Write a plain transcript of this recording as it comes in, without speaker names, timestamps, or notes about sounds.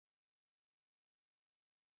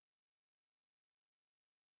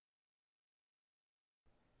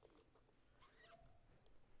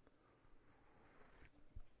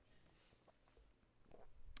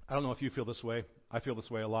I don't know if you feel this way. I feel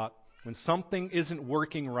this way a lot. When something isn't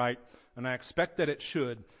working right, and I expect that it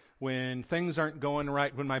should, when things aren't going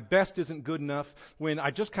right, when my best isn't good enough, when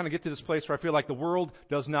I just kind of get to this place where I feel like the world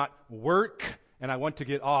does not work and I want to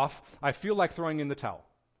get off, I feel like throwing in the towel.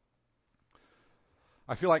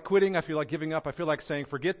 I feel like quitting. I feel like giving up. I feel like saying,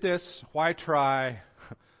 forget this. Why try?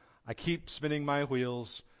 I keep spinning my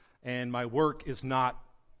wheels, and my work doesn't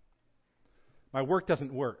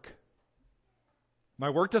work. My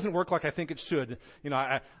work doesn't work like I think it should. You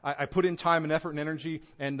know, I put in time and effort and energy,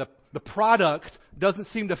 and the product doesn't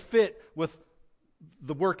seem to fit with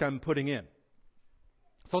the work I'm putting in.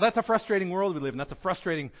 So that's a frustrating world we live in. That's a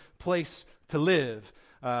frustrating place to live.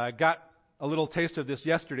 I got a little taste of this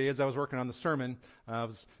yesterday as I was working on the sermon. I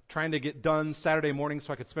was trying to get done Saturday morning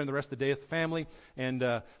so I could spend the rest of the day with the family. And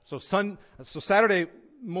so Saturday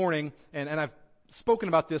morning, and I've spoken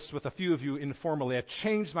about this with a few of you informally. I've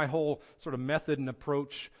changed my whole sort of method and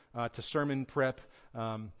approach to sermon prep.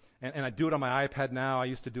 And I do it on my iPad now. I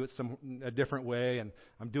used to do it a different way, and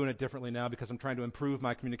I'm doing it differently now because I'm trying to improve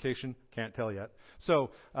my communication. Can't tell yet. So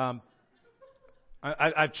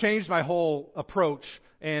I've changed my whole approach,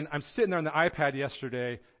 and I'm sitting there on the iPad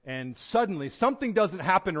yesterday, and suddenly something doesn't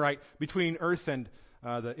happen right between Earth and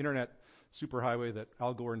the internet superhighway that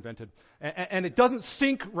Al Gore invented. And it doesn't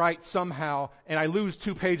sync right somehow, and I lose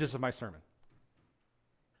 2 pages of my sermon.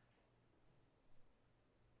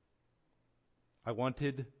 I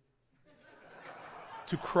wanted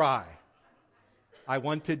to cry. I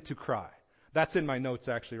wanted to cry. That's in my notes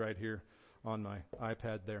actually right here on my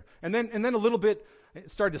iPad there. And then a little bit, it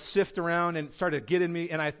started to sift around and it started to get in me.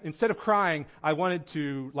 And instead of crying, I wanted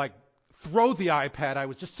to throw the iPad. I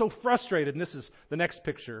was just so frustrated. And this is the next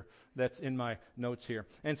picture that's in my notes here.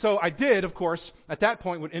 And so I did, of course, at that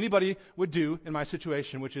point, what anybody would do in my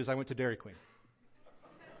situation, which is I went to Dairy Queen.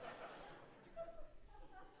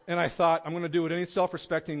 And I thought, I'm going to do what any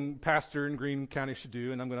self-respecting pastor in Greene County should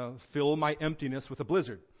do, and I'm going to fill my emptiness with a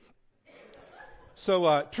blizzard.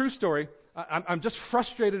 So, true story, I'm just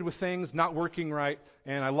frustrated with things not working right,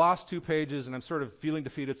 and I lost 2 pages, and I'm sort of feeling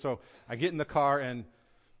defeated. So I get in the car, and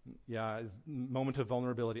moment of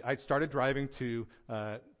vulnerability. I started driving to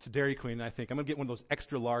Dairy Queen, and I think I'm going to get one of those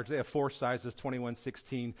extra large. They have 4 sizes, 21,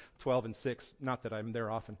 16, 12, and 6. Not that I'm there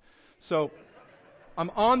often. So I'm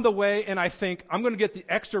on the way, and I think I'm going to get the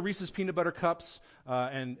extra Reese's peanut butter cups,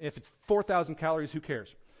 and if it's 4,000 calories, who cares?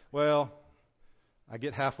 Well, I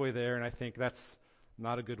get halfway there, and I think that's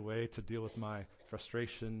not a good way to deal with my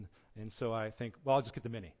frustration, and so I think, well, I'll just get the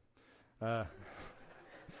mini.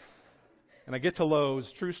 And I get to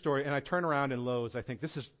Lowe's, true story, and I turn around in Lowe's. I think,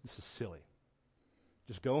 this is silly.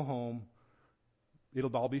 Just go home.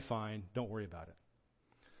 It'll all be fine. Don't worry about it.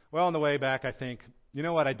 Well, on the way back, I think, you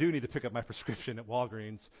know what? I do need to pick up my prescription at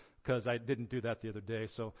Walgreens because I didn't do that the other day.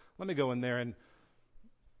 So let me go in there and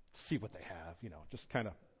see what they have, just kind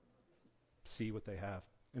of see what they have.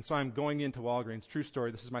 And so I'm going into Walgreens. True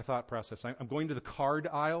story. This is my thought process. I'm going to the card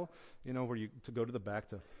aisle, where you to go to the back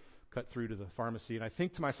to cut through to the pharmacy. And I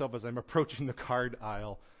think to myself as I'm approaching the card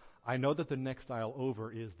aisle, I know that the next aisle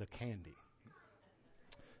over is the candy.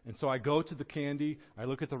 And so I go to the candy. I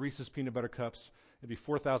look at the Reese's peanut butter cups. It'd be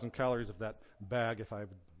 4,000 calories of that bag if I would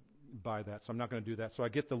buy that. So I'm not going to do that. So I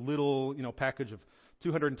get the little, package of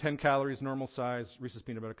 210 calories, normal size Reese's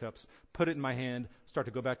peanut butter cups, put it in my hand, start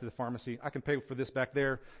to go back to the pharmacy. I can pay for this back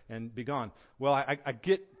there and be gone. Well, I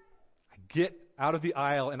get out of the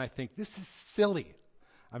aisle and I think, this is silly.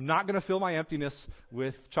 I'm not going to fill my emptiness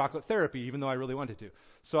with chocolate therapy, even though I really wanted to.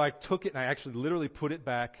 So I took it and I actually literally put it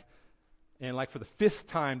back and for the 5th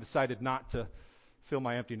time decided not to fill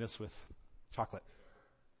my emptiness with chocolate.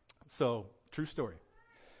 So, true story.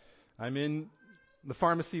 I'm in the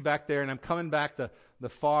pharmacy back there, and I'm coming back the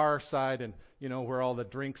far side, and where all the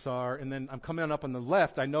drinks are. And then I'm coming on up on the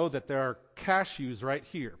left. I know that there are cashews right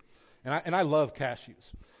here, and I love cashews.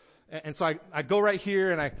 And so I go right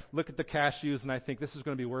here, and I look at the cashews, and I think this is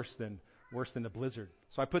going to be worse than a blizzard.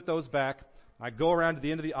 So I put those back. I go around to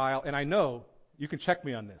the end of the aisle, and I know you can check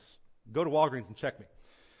me on this. Go to Walgreens and check me.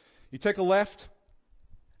 You take a left.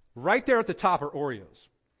 Right there at the top are Oreos.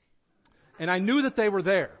 And I knew that they were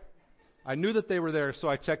there. So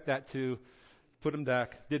I checked that too, put them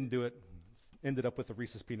back, didn't do it, ended up with the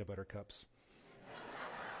Reese's peanut butter cups.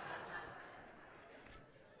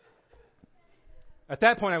 At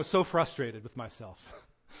that point, I was so frustrated with myself.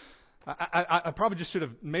 I probably just should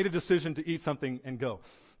have made a decision to eat something and go.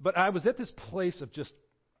 But I was at this place of just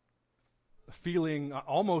feeling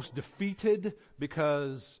almost defeated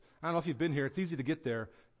because, I don't know if you've been here, it's easy to get there.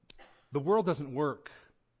 The world doesn't work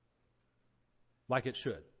like it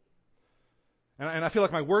should. And I feel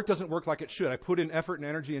like my work doesn't work like it should. I put in effort and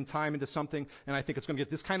energy and time into something, and I think it's going to get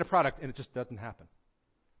this kind of product, and it just doesn't happen.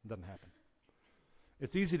 It doesn't happen.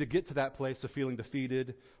 It's easy to get to that place of feeling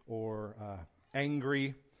defeated or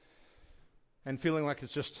angry and feeling like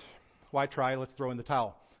it's just, why try? Let's throw in the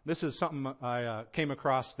towel. This is something I came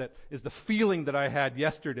across that is the feeling that I had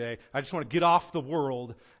yesterday. I just want to get off the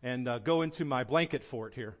world and go into my blanket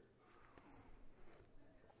fort here.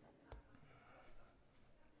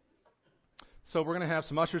 So we're going to have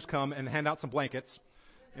some ushers come and hand out some blankets.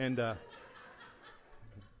 And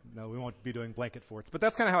no, we won't be doing blanket forts. But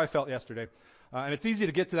that's kind of how I felt yesterday. And it's easy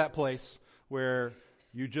to get to that place where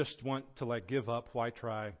you just want to give up. Why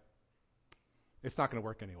try? It's not going to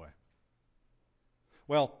work anyway.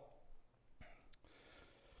 Well,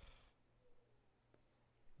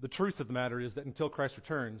 the truth of the matter is that until Christ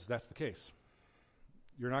returns, that's the case.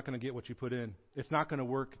 You're not going to get what you put in. It's not going to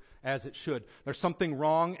work as it should. There's something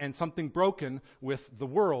wrong and something broken with the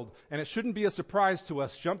world. And it shouldn't be a surprise to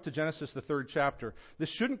us. Jump to Genesis, the 3rd chapter.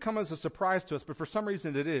 This shouldn't come as a surprise to us, but for some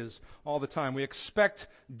reason it is all the time. We expect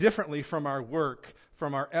differently from our work,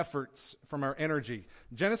 from our efforts, from our energy.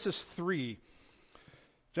 Genesis 3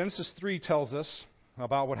 tells us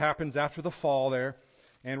about what happens after the fall there.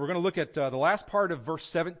 And we're going to look at the last part of verse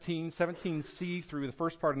 17c through the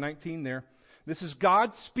first part of 19 there. This is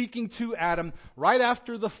God speaking to Adam right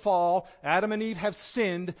after the fall. Adam and Eve have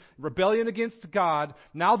sinned, rebellion against God.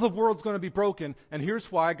 Now the world's going to be broken. And here's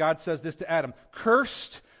why God says this to Adam.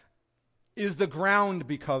 Cursed is the ground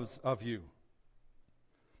because of you.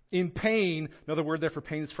 In pain, another word there for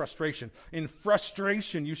pain is frustration. In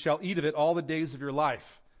frustration you shall eat of it all the days of your life.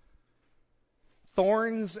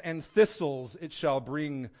 Thorns and thistles it shall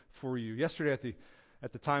bring for you. Yesterday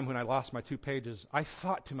at the time when I lost my 2 pages, I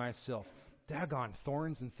thought to myself, daggone,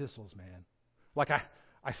 thorns and thistles, man.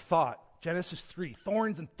 I thought, Genesis 3,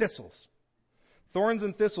 thorns and thistles. Thorns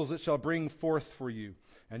and thistles it shall bring forth for you,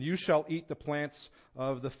 and you shall eat the plants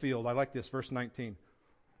of the field. I like this, verse 19.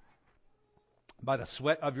 By the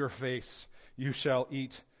sweat of your face you shall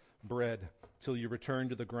eat bread till you return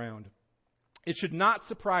to the ground. It should not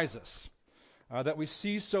surprise us that we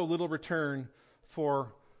see so little return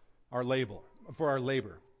for our labor.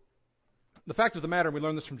 The fact of the matter, and we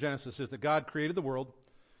learn this from Genesis, is that God created the world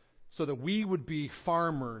so that we would be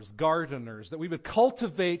farmers, gardeners, that we would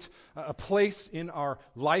cultivate a place in our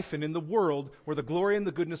life and in the world where the glory and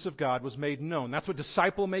the goodness of God was made known. That's what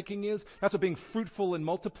disciple making is. That's what being fruitful and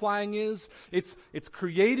multiplying is. It's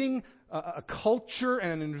creating a culture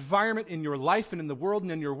and an environment in your life and in the world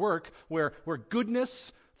and in your work where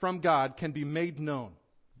goodness from God can be made known.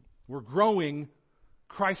 We're growing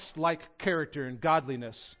Christ-like character and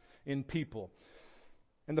godliness in people.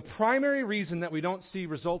 And the primary reason that we don't see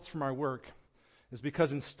results from our work is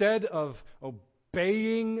because instead of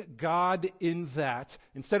obeying God in that,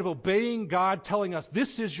 instead of obeying God telling us,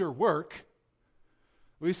 this is your work,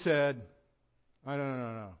 we said,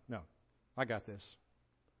 no, I got this.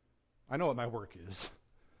 I know what my work is.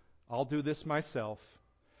 I'll do this myself,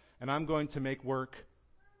 and I'm going to make work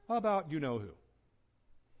about you-know-who.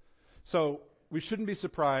 So we shouldn't be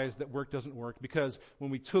surprised that work doesn't work, because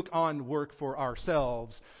when we took on work for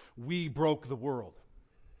ourselves, we broke the world.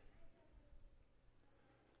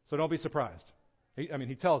 So don't be surprised.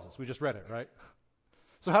 He tells us. We just read it, right?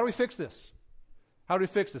 So how do we fix this? How do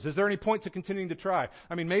we fix this? Is there any point to continuing to try?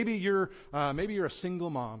 Maybe you're a single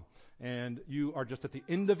mom, and you are just at the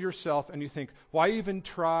end of yourself, and you think, why even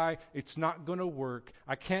try? It's not going to work.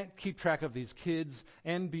 I can't keep track of these kids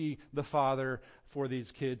and be the father for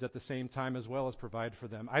these kids at the same time, as well as provide for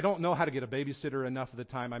them. I don't know how to get a babysitter enough of the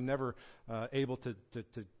time. I'm never able to.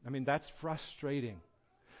 That's frustrating.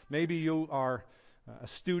 Maybe you are a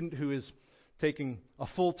student who is taking a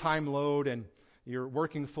full-time load, and you're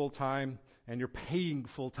working full-time, and you're paying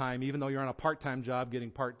full-time, even though you're on a part-time job getting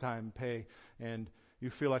part-time pay, and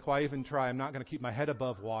you feel like, why even try? I'm not going to keep my head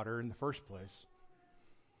above water in the first place.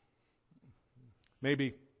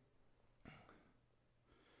 Maybe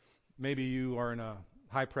you are in a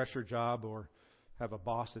high-pressure job or have a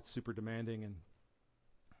boss that's super demanding, and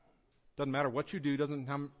doesn't matter what you do, doesn't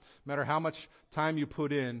matter how much time you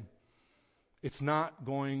put in, it's not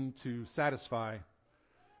going to satisfy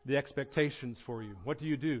the expectations for you. What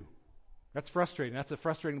do? That's frustrating. That's a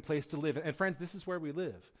frustrating place to live. And friends, this is where we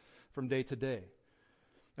live from day to day.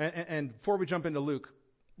 And before we jump into Luke,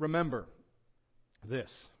 remember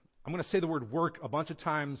this. I'm going to say the word work a bunch of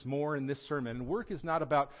times more in this sermon. And work is not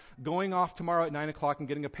about going off tomorrow at 9 o'clock and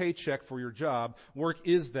getting a paycheck for your job. Work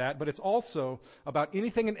is that, but it's also about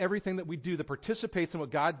anything and everything that we do that participates in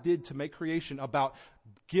what God did to make creation, about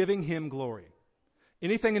giving Him glory.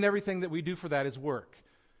 Anything and everything that we do for that is work.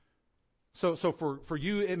 So for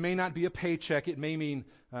you, it may not be a paycheck. It may mean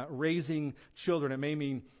raising children. It may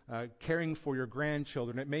mean caring for your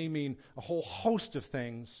grandchildren. It may mean a whole host of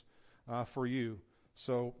things for you.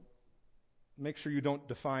 So make sure you don't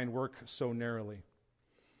define work so narrowly.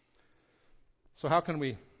 So how can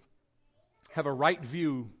we have a right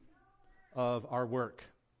view of our work?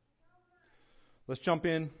 Let's jump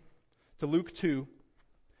in to Luke 2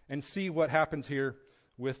 and see what happens here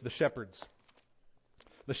with the shepherds.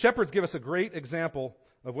 The shepherds give us a great example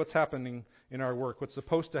of what's happening in our work, what's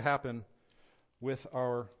supposed to happen with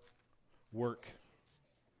our work.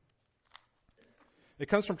 It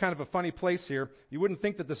comes from kind of a funny place here. You wouldn't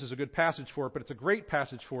think that this is a good passage for it, but it's a great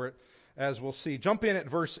passage for it, as we'll see. Jump in at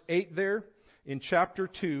verse 8 there in chapter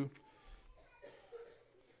 2.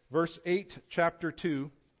 Verse 8, chapter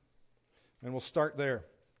 2, and we'll start there.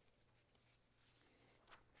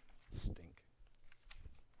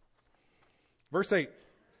 Verse 8,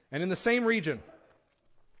 and in the same region,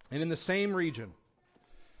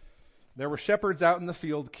 there were shepherds out in the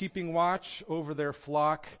field, keeping watch over their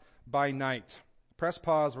flock by night. Press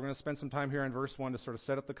pause. We're going to spend some time here on verse 1 to sort of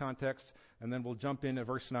set up the context, and then we'll jump in at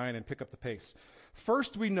verse 9 and pick up the pace.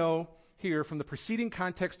 First, we know here from the preceding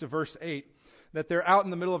context of verse 8 that they're out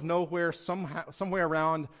in the middle of nowhere, somewhere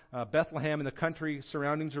around Bethlehem in the country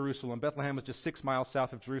surrounding Jerusalem. Bethlehem was just 6 miles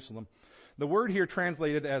south of Jerusalem. The word here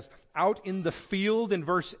translated as out in the field in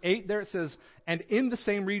verse 8, there it says, and in the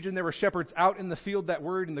same region there were shepherds out in the field. That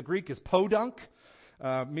word in the Greek is podunk,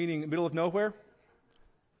 meaning middle of nowhere.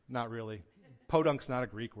 Not really. Podunk's not a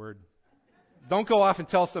Greek word. Don't go off and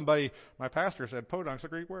tell somebody, my pastor said podunk's a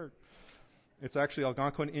Greek word. It's actually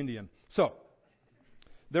Algonquin Indian. So,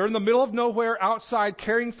 they're in the middle of nowhere outside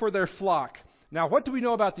caring for their flock. Now, what do we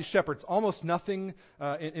know about these shepherds? Almost nothing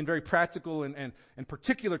in very practical and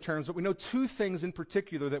particular terms, but we know 2 things in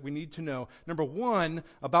particular that we need to know. Number 1,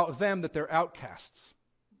 about them, that they're outcasts.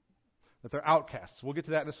 We'll get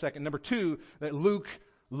to that in a second. Number 2, that Luke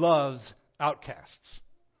loves outcasts.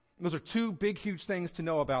 Those are 2 big, huge things to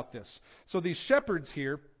know about this. So these shepherds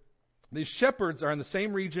here, these shepherds are in the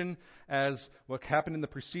same region as what happened in the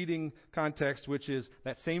preceding context, which is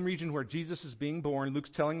that same region where Jesus is being born.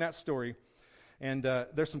 Luke's telling that story. And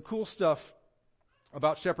there's some cool stuff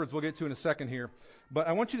about shepherds we'll get to in a second here. But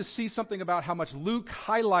I want you to see something about how much Luke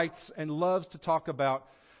highlights and loves to talk about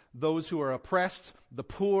those who are oppressed, the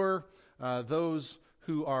poor, those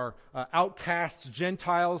who are outcasts,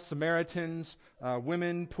 Gentiles, Samaritans,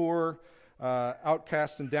 women, poor,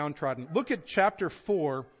 outcasts, and downtrodden. Look at chapter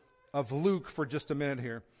 4 of Luke for just a minute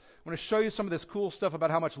here. I want to show you some of this cool stuff about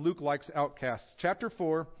how much Luke likes outcasts. Chapter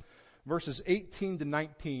 4, verses 18 to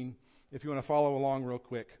 19, if you want to follow along real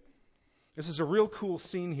quick. This is a real cool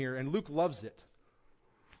scene here, and Luke loves it.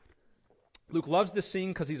 Luke loves this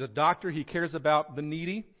scene because he's a doctor. He cares about the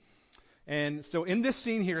needy. And so in this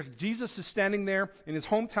scene here, Jesus is standing there in his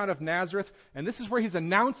hometown of Nazareth, and this is where he's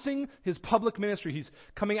announcing his public ministry. He's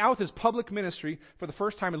coming out with his public ministry for the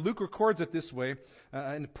first time, and Luke records it this way,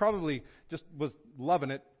 and probably just was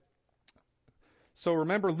loving it. So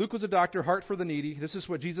remember, Luke was a doctor, heart for the needy. This is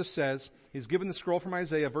what Jesus says. He's given the scroll from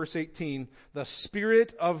Isaiah, verse 18. The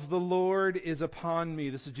Spirit of the Lord is upon me.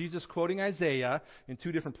 This is Jesus quoting Isaiah in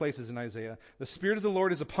 2 different places in Isaiah. The Spirit of the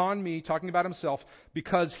Lord is upon me, talking about himself,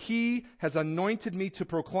 because he has anointed me to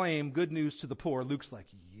proclaim good news to the poor. Luke's like,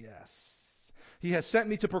 yes. He has sent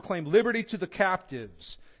me to proclaim liberty to the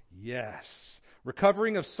captives. Yes.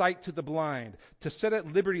 Recovering of sight to the blind, to set at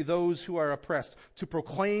liberty those who are oppressed, to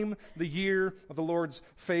proclaim the year of the Lord's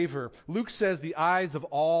favor. Luke says the eyes of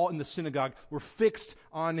all in the synagogue were fixed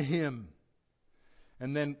on him.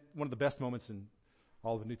 And then one of the best moments in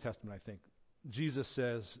all of the New Testament, I think, Jesus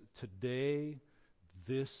says, today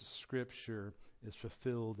this scripture is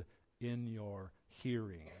fulfilled in your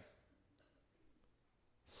hearing.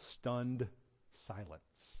 Stunned silence.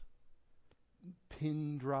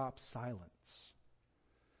 Pin drop silence.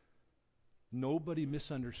 Nobody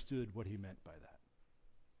misunderstood what he meant by that.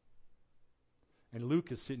 And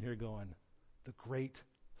Luke is sitting here going, the great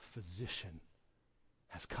physician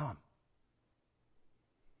has come.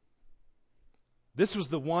 This was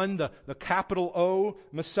the one, the capital O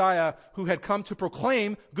Messiah, who had come to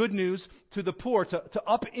proclaim good news to the poor, to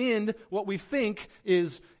upend what we think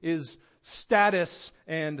is status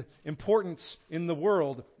and importance in the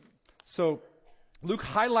world. So Luke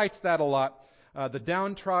highlights that a lot. The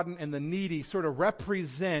downtrodden and the needy sort of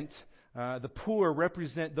represent, the poor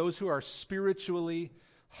represent those who are spiritually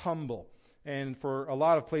humble. And for a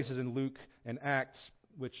lot of places in Luke and Acts,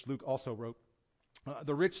 which Luke also wrote,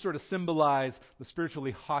 the rich sort of symbolize the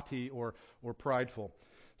spiritually haughty or prideful.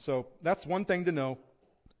 So that's one thing to know.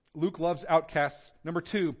 Luke loves outcasts. Number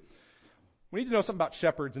 2, We need to know something about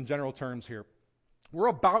shepherds in general terms here. We're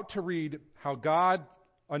about to read how God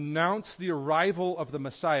announced the arrival of the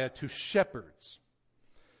Messiah to shepherds.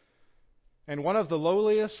 And one of the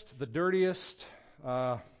lowliest, the dirtiest,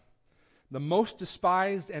 the most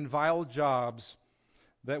despised and vile jobs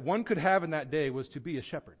that one could have in that day was to be a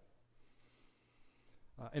shepherd.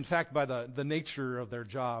 In fact, by the nature of their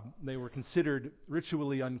job, they were considered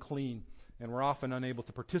ritually unclean and were often unable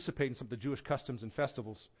to participate in some of the Jewish customs and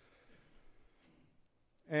festivals.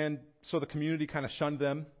 And so the community kind of shunned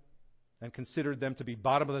them and considered them to be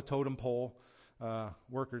bottom of the totem pole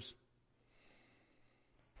workers.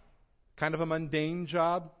 Kind of a mundane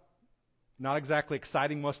job. Not exactly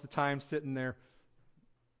exciting most of the time, sitting there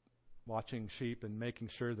watching sheep and making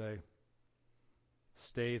sure they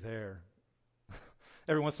stay there.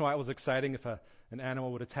 Every once in a while it was exciting if an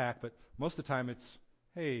animal would attack, but most of the time it's,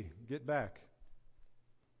 hey, get back.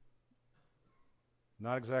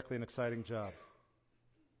 Not exactly an exciting job.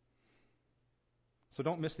 So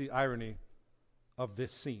don't miss the irony of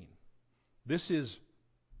this scene. This is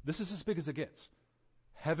as big as it gets.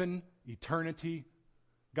 Heaven, eternity,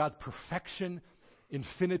 God's perfection,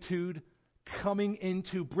 infinitude,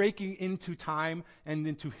 breaking into time and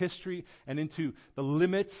into history and into the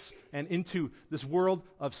limits and into this world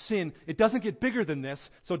of sin. It doesn't get bigger than this,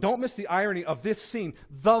 so don't miss the irony of this scene.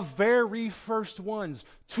 The very first ones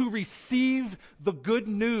to receive the good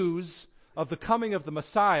news of the coming of the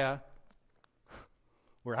Messiah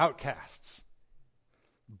were outcasts.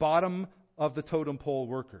 Bottom of the totem pole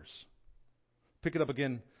workers. Pick it up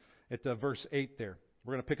again at verse 8 there.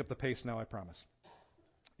 We're going to pick up the pace now, I promise.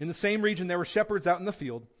 In the same region there were shepherds out in the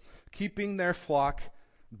field, keeping their flock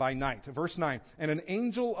by night. Verse 9. And an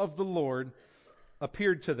angel of the Lord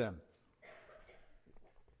appeared to them.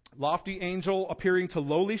 Lofty angel appearing to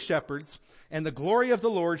lowly shepherds, and the glory of the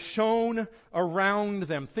Lord shone around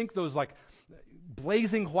them. Think those like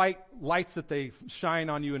blazing white lights that they shine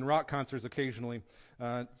on you in rock concerts occasionally,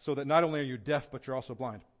 so that not only are you deaf, but you're also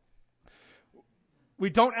blind. We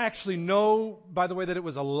don't actually know, by the way, that it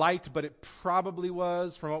was a light, but it probably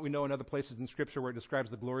was, from what we know in other places in Scripture where it describes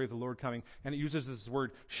the glory of the Lord coming. And it uses this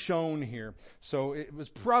word shone here. So it was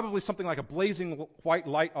probably something like a blazing white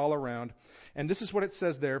light all around. And this is what it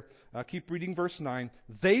says there. Keep reading verse 9.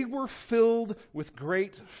 They were filled with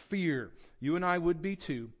great fear. You and I would be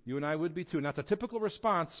too. You and I would be too. And that's a typical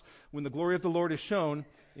response when the glory of the Lord is shown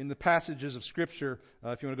in the passages of Scripture,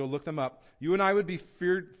 if you want to go look them up. You and I would be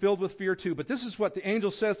filled with fear too. But this is what the angel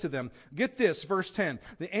says to them. Get this, verse 10.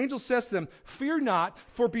 The angel says to them, fear not,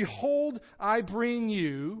 for behold, I bring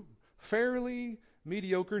you fairly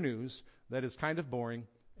mediocre news that is kind of boring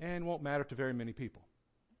and won't matter to very many people.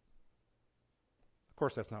 Of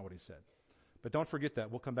course, that's not what he said. But don't forget that.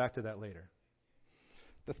 We'll come back to that later.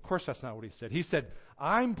 Of course, that's not what he said. He said,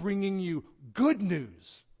 I'm bringing you good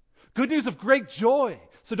news. Good news of great joy.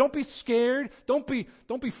 So don't be scared. Don't be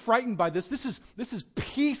frightened by this. This is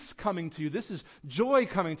peace coming to you. This is joy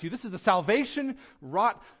coming to you. This is the salvation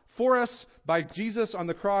wrought for us by Jesus on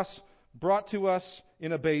the cross, brought to us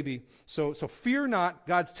in a baby. So fear not.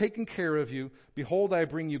 God's taking care of you. Behold, I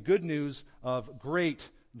bring you good news of great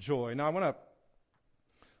joy. Now I want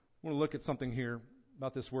to look at something here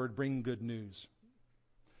about this word, bring good news.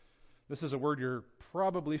 This is a word you're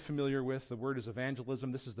probably familiar with. The word is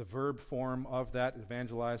evangelism. This is the verb form of that,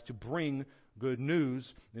 evangelize. To bring good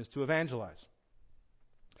news is to evangelize.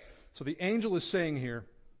 So the angel is saying here,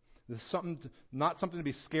 this is not something to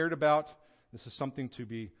be scared about. This is something to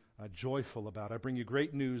be joyful about. I bring you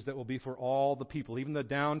great news that will be for all the people, even the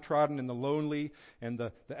downtrodden and the lonely and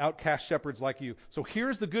the outcast shepherds like you. So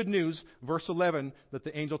here's the good news, verse 11, that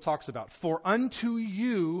the angel talks about. For unto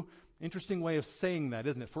you, interesting way of saying that,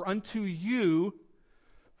 isn't it?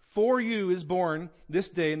 For you is born this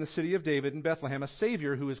day in the city of David in Bethlehem a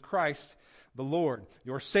Savior who is Christ the Lord.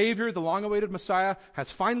 Your Savior, the long-awaited Messiah,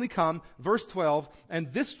 has finally come. Verse 12,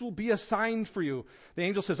 and this will be a sign for you. The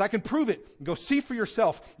angel says, I can prove it. Go see for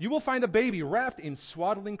yourself. You will find a baby wrapped in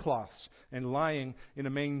swaddling cloths and lying in a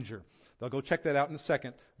manger. They'll go check that out in a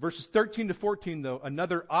second. Verses 13 to 14, though,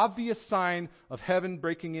 another obvious sign of heaven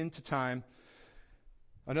breaking into time.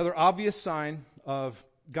 Another obvious sign of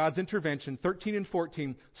God's intervention, 13 and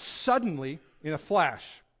 14, suddenly, in a flash,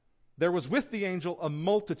 there was with the angel a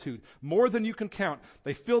multitude, more than you can count.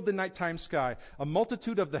 They filled the nighttime sky, a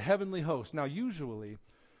multitude of the heavenly host. Now, usually,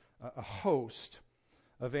 a host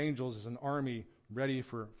of angels is an army ready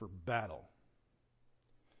for battle.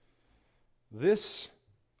 This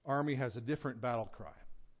army has a different battle cry.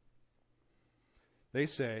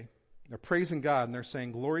 They're praising God, and they're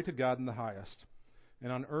saying, glory to God in the highest,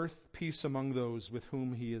 and on earth peace among those with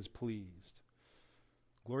whom He is pleased.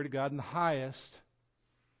 Glory to God in the highest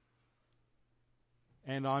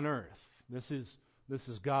and on earth. This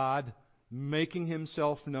is God making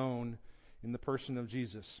himself known in the person of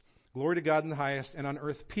Jesus. Glory to God in the highest, and on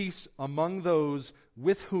earth peace among those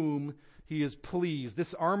with whom he is pleased.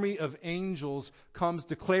 This army of angels comes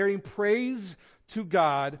declaring praise to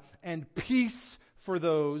God and peace for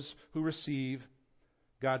those who receive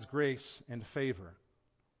God's grace and favor.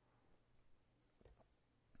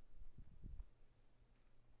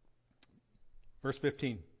 Verse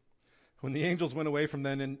 15. When the angels went away from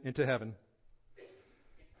them into heaven,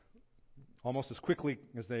 almost as quickly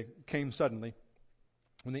as they came suddenly,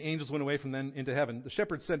 when the angels went away from them into heaven, the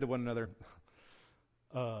shepherds said to one another,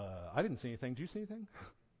 I didn't see anything. Did you see anything?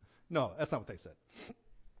 No, that's not what they said.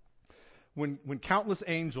 When countless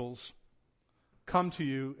angels come to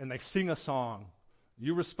you and they sing a song,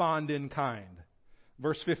 you respond in kind.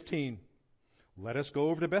 Verse 15, let us go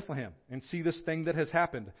over to Bethlehem and see this thing that has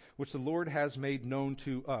happened, which the Lord has made known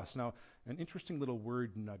to us. Now, an interesting little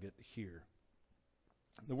word nugget here.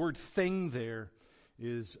 The word thing there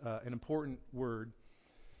is an important word.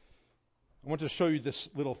 I want to show you this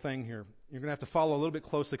little thing here. You're going to have to follow a little bit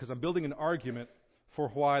closely because I'm building an argument for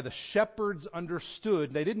why the shepherds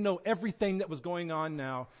understood. They didn't know everything that was going on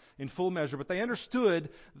now in full measure, but they understood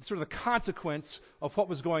sort of the consequence of what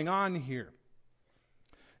was going on here.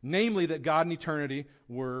 Namely, that God and eternity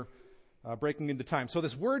were breaking into time. So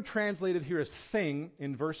this word translated here as thing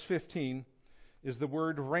in verse 15 is the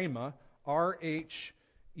word rhema,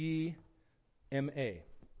 R-H-E-M-A.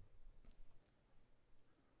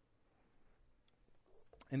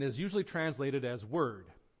 And is usually translated as word.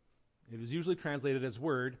 It is usually translated as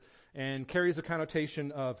word and carries a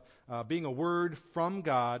connotation of being a word from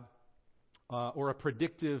God or a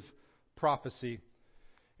predictive prophecy.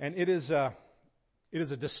 And it is a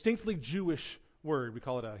distinctly Jewish word. We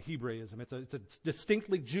call it a Hebraism. It's a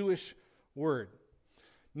distinctly Jewish word.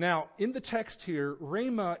 Now, in the text here,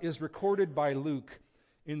 rhema is recorded by Luke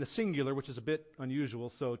in the singular, which is a bit unusual.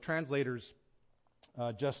 So translators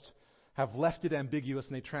just have left it ambiguous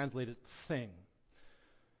and they translate it thing.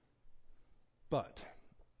 But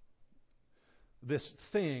this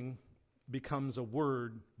thing becomes a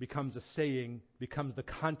word, becomes a saying, becomes the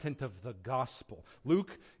content of the gospel.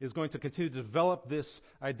 Luke is going to continue to develop this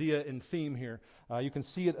idea and theme here. You can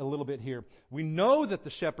see it a little bit here. We know that the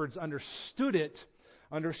shepherds understood it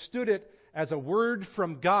as a word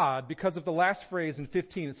from God because of the last phrase in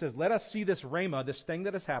 15. It says, let us see this rhema, this thing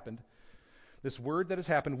that has happened, this word that has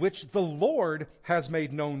happened, which the Lord has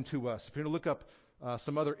made known to us. If you're going to look up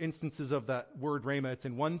some other instances of that word rhema, it's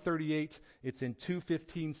in 138, it's in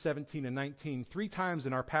 2:15, 17, and 19. 3 times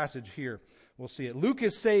in our passage here, we'll see it. Luke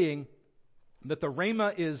is saying that the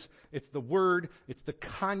rhema it's the word, it's the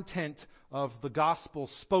content of the gospel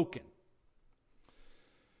spoken.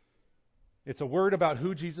 It's a word about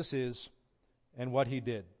who Jesus is and what he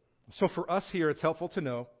did. So for us here, it's helpful to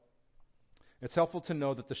know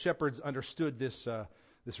that the shepherds understood this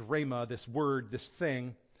rhema, this word, this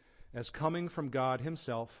thing, as coming from God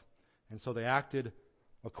himself, and so they acted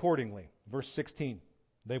accordingly. Verse 16,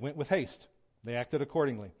 they went with haste. They acted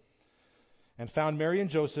accordingly. And found Mary and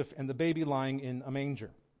Joseph and the baby lying in a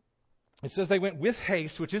manger. It says they went with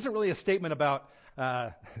haste, which isn't really a statement about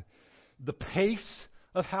the pace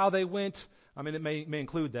of how they went. I mean, it may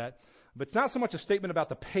include that. But it's not so much a statement about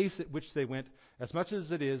the pace at which they went, as much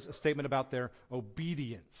as it is a statement about their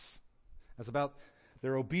obedience. It's about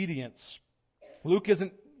their obedience. Luke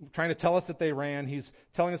isn't trying to tell us that they ran. He's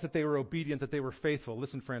telling us that they were obedient, that they were faithful.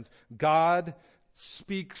 Listen, friends, God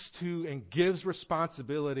speaks to and gives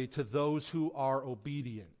responsibility to those who are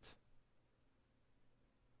obedient.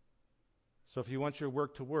 So if you want your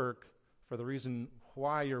work to work, for the reason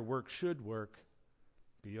why your work should work,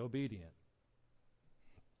 be obedient.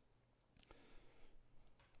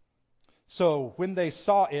 So when they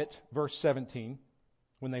saw it, verse 17,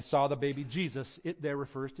 when they saw the baby Jesus, it there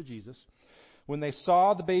refers to Jesus. When they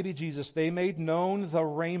saw the baby Jesus, they made known the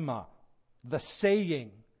rhema, the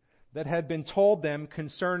saying that had been told them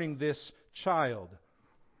concerning this child.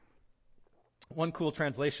 One cool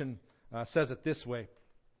translation says it this way.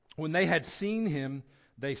 When they had seen him,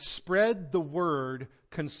 they spread the word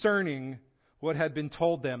concerning what had been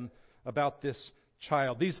told them about this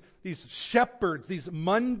child. These shepherds, these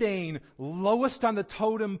mundane, lowest on the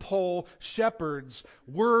totem pole shepherds,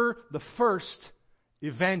 were the first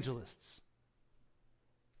evangelists.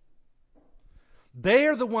 They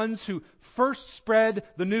are the ones who first spread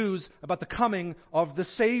the news about the coming of the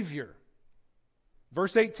Savior.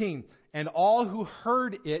 Verse 18, and all who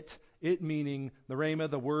heard it meaning the rhema,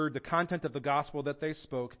 the word, the content of the gospel that they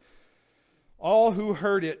spoke, all who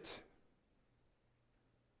heard it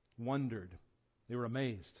wondered. They were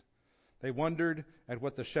amazed. They wondered at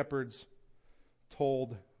what the shepherds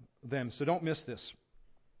told them. So don't miss this.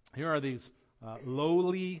 Here are these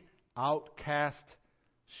lowly, outcast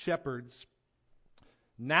shepherds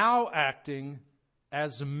now acting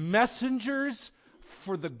as messengers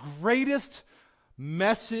for the greatest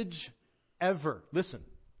message ever. Listen,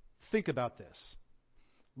 think about this.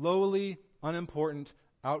 Lowly, unimportant,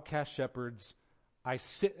 outcast shepherds. I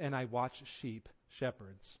sit and I watch sheep,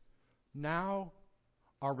 shepherds. Now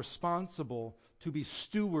are responsible to be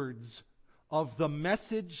stewards of the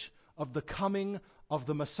message of the coming of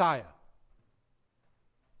the Messiah.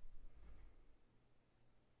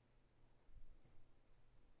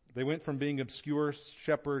 They went from being obscure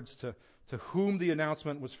shepherds to whom the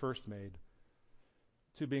announcement was first made,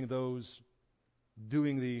 to being those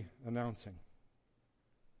doing the announcing.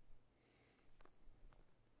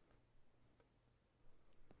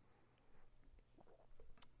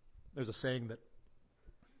 There's a saying that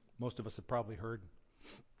most of us have probably heard.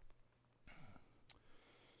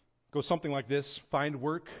 It goes something like this: find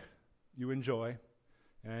work you enjoy,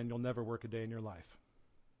 and you'll never work a day in your life.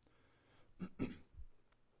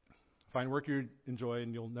 Find work you enjoy,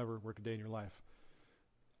 and you'll never work a day in your life.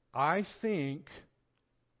 I think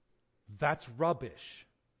that's rubbish.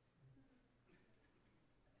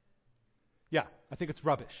 Yeah, I think it's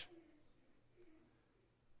rubbish.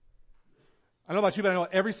 I don't know about you, but I know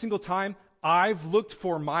every single time I've looked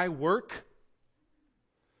for my work,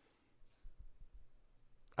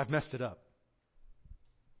 I've messed it up.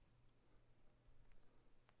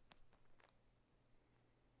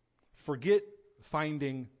 Forget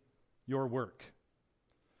finding your work.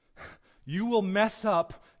 You will mess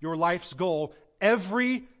up your life's goal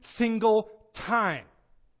every single time.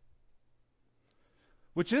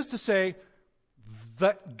 Which is to say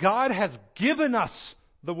that God has given us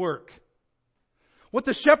the work. What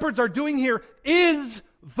the shepherds are doing here is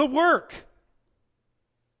the work.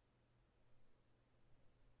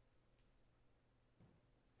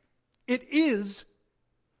 It is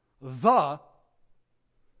the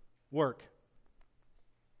work.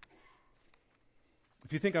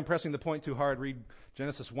 If you think I'm pressing the point too hard, read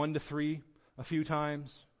Genesis 1-3 a few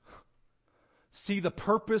times. See the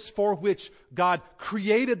purpose for which God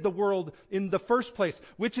created the world in the first place,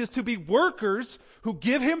 which is to be workers who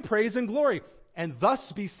give Him praise and glory, and thus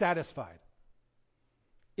be satisfied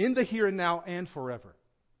in the here and now and forever.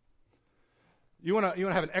 You want to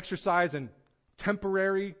have an exercise in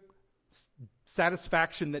temporary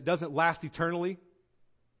satisfaction that doesn't last eternally,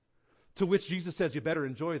 to which Jesus says you better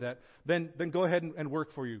enjoy that, then go ahead and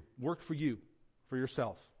work for you. Work for you, for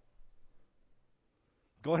yourself.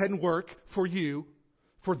 Go ahead and work for you,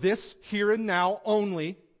 for this here and now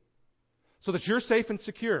only, so that you're safe and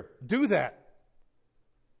secure. Do that.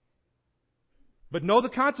 But know the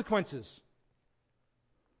consequences.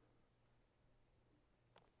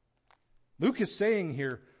 Luke is saying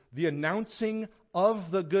here, the announcing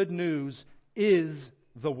of the good news is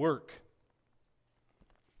the work.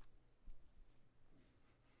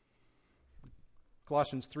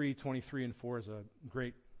 Colossians 3:23 and 4 is a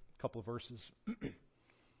great couple of verses I'm going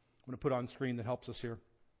to put on screen that helps us here.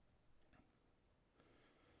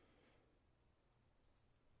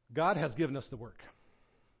 God has given us the work.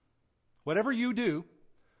 Whatever you do,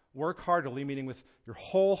 work heartily, meaning with your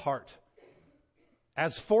whole heart.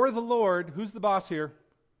 As for the Lord, who's the boss here?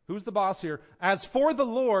 Who's the boss here? As for the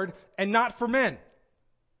Lord and not for men.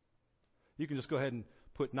 You can just go ahead and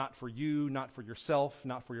put not for you, not for yourself,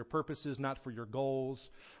 not for your purposes, not for your goals.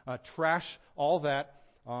 Trash all that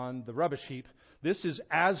on the rubbish heap. This is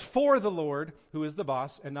as for the Lord, who is the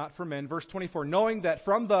boss, and not for men. Verse 24, knowing that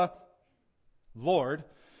from the Lord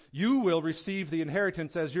you will receive the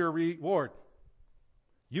inheritance as your reward.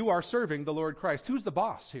 You are serving the Lord Christ. Who's the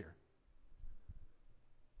boss here?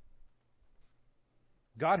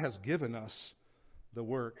 God has given us the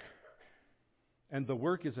work, and the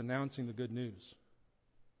work is announcing the good news.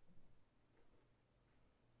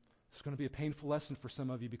 It's going to be a painful lesson for some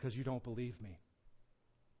of you because you don't believe me.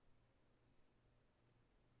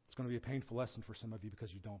 It's going to be a painful lesson for some of you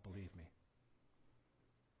because you don't believe me.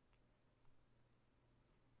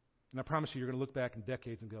 And I promise you, you're going to look back in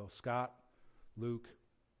decades and go, Scott, Luke,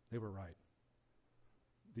 they were right.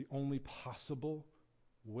 The only possible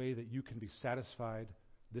way that you can be satisfied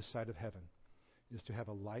this side of heaven is to have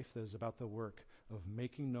a life that is about the work of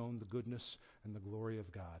making known the goodness and the glory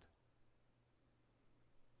of God.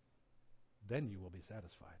 Then you will be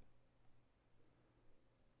satisfied.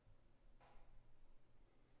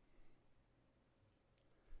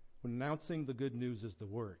 When announcing the good news is the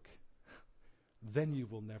work, then you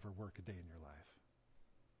will never work a day in your life.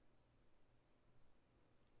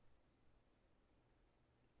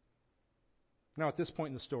 Now, at this point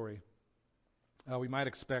in the story, we might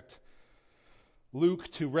expect Luke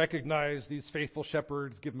to recognize these faithful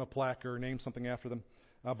shepherds, give them a plaque or name something after them.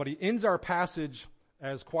 But he ends our passage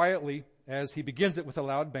as quietly as he begins it with a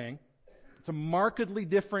loud bang. It's a markedly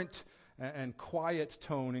different and quiet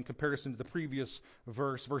tone in comparison to the previous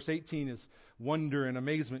verse. Verse 18 is wonder and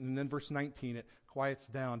amazement, and then verse 19 it quiets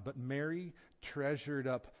down. But Mary treasured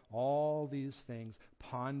up all these things,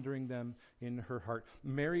 pondering them in her heart.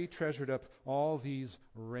 Mary treasured up all these,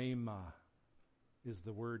 rhema is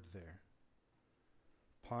the word there.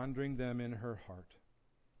 Pondering them in her heart.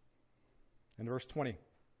 And verse 20,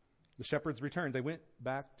 the shepherds returned. They went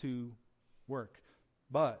back to work.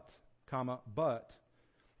 But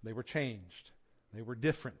they were changed. They were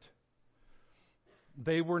different.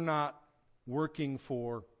 They were not working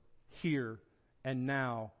for here and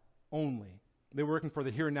now only. They were working for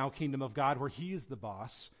the here and now kingdom of God where He is the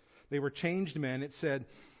boss. They were changed men. It said,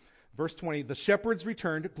 verse 20, the shepherds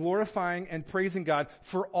returned, glorifying and praising God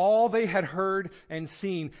for all they had heard and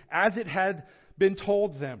seen, as it had been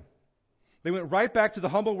told them. They went right back to the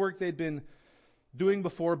humble work they'd been doing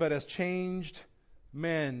before, but as changed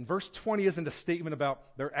men. Verse 20 isn't a statement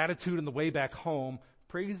about their attitude on the way back home,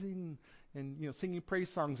 praising and singing praise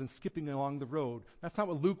songs and skipping along the road. That's not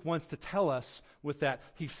what Luke wants to tell us with that.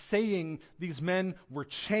 He's saying these men were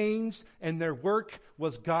changed and their work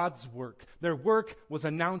was God's work. Their work was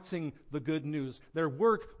announcing the good news. Their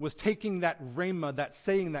work was taking that rhema, that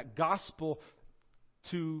saying, that gospel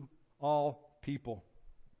to all people.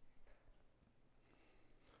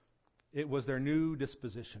 It was their new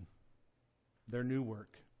disposition, their new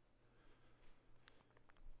work.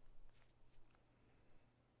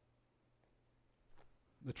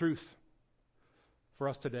 The truth for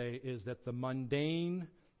us today is that the mundane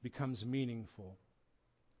becomes meaningful.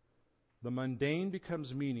 The mundane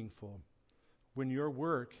becomes meaningful when your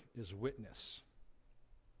work is witness.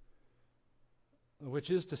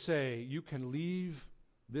 Which is to say, you can leave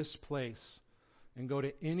this place and go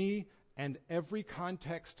to any and every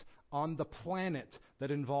context on the planet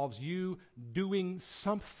that involves you doing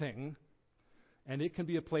something, and it can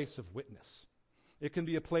be a place of witness. It can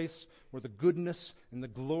be a place where the goodness and the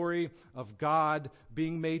glory of God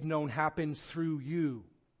being made known happens through you.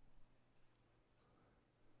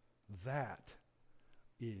 That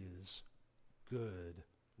is good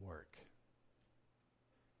work.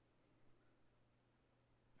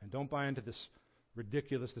 And don't buy into this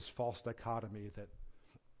ridiculous, this false dichotomy that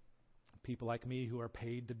people like me who are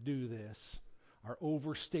paid to do this are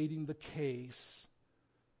overstating the case.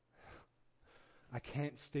 I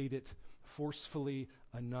can't state it forcefully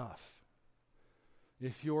enough.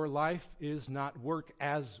 If your life is not work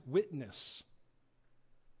as witness,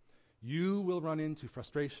 you will run into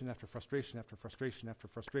frustration after frustration after frustration after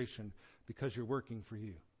frustration because you're working for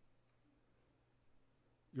you.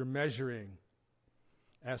 You're measuring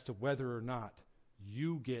as to whether or not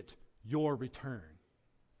you get your return.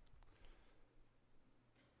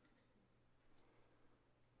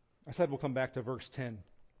 I said we'll come back to verse 10.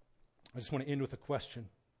 I just want to end with a question.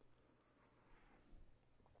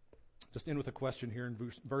 Just end with a question here in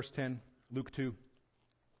verse 10, Luke 2.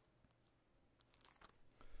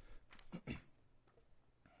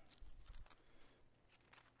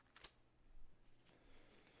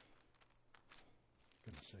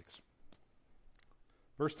 Goodness sakes.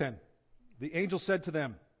 Verse 10. The angel said to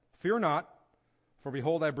them, "Fear not, for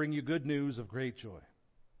behold, I bring you good news of great joy."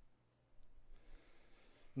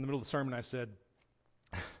 In the middle of the sermon I said,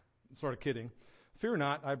 sort of kidding, "Fear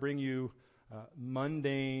not, I bring you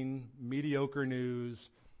mundane, mediocre news.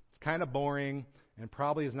 It's kind of boring and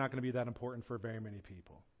probably is not going to be that important for very many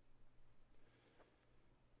people."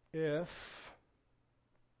 If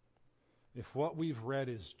what we've read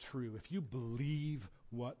is true, if you believe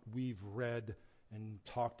what we've read and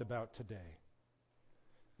talked about today,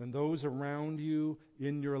 then those around you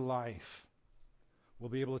in your life will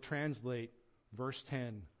be able to translate verse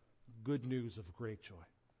 10, good news of great joy.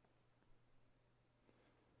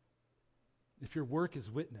 If your work is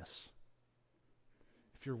witness,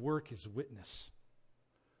 if your work is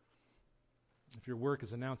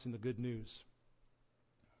announcing the good news,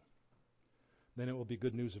 then it will be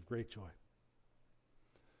good news of great joy.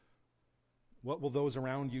 What will those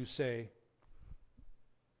around you say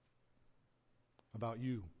about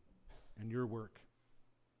you and your work?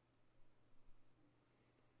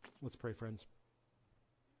 Let's pray, friends.